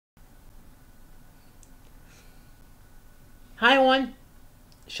Hi everyone,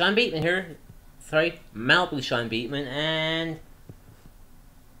 Sean Bateman here. Sorry, Malibu Sean Bateman, and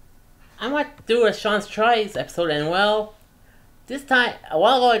I want to do a Sean's Tries episode. And well, this time a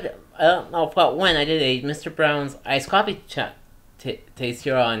while ago, I don't know about when I did a Mr. Brown's iced coffee taste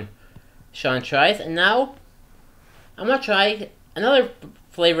here on Sean Tries, and now I'm gonna try another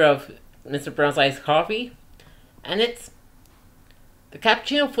flavor of Mr. Brown's iced coffee, and it's the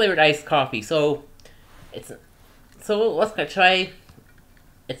cappuccino flavored iced coffee. Let's try.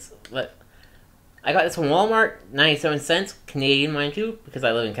 I got this from Walmart, 97 cents, Canadian mind you, because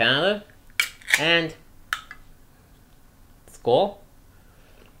I live in Canada. And it's cool.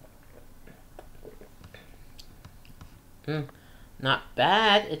 Not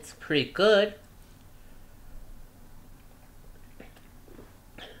bad, it's pretty good.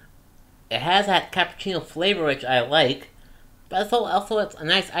 It has that cappuccino flavor which I like, but also it's a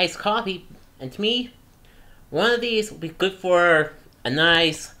nice iced coffee, and to me, one of these would be good for a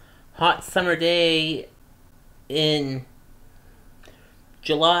nice hot summer day in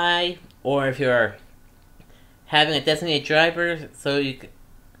July, or if you're having a designated driver, so you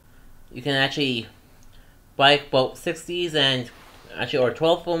can actually buy about 60s and actually or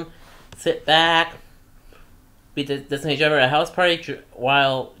 12 of them, sit back, be the designated driver at a house party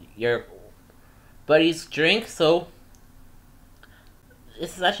while your buddies drink. So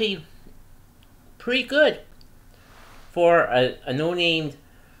this is actually pretty good for a no-named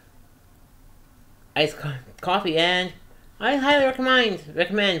iced coffee, and I highly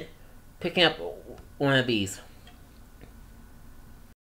recommend picking up one of these.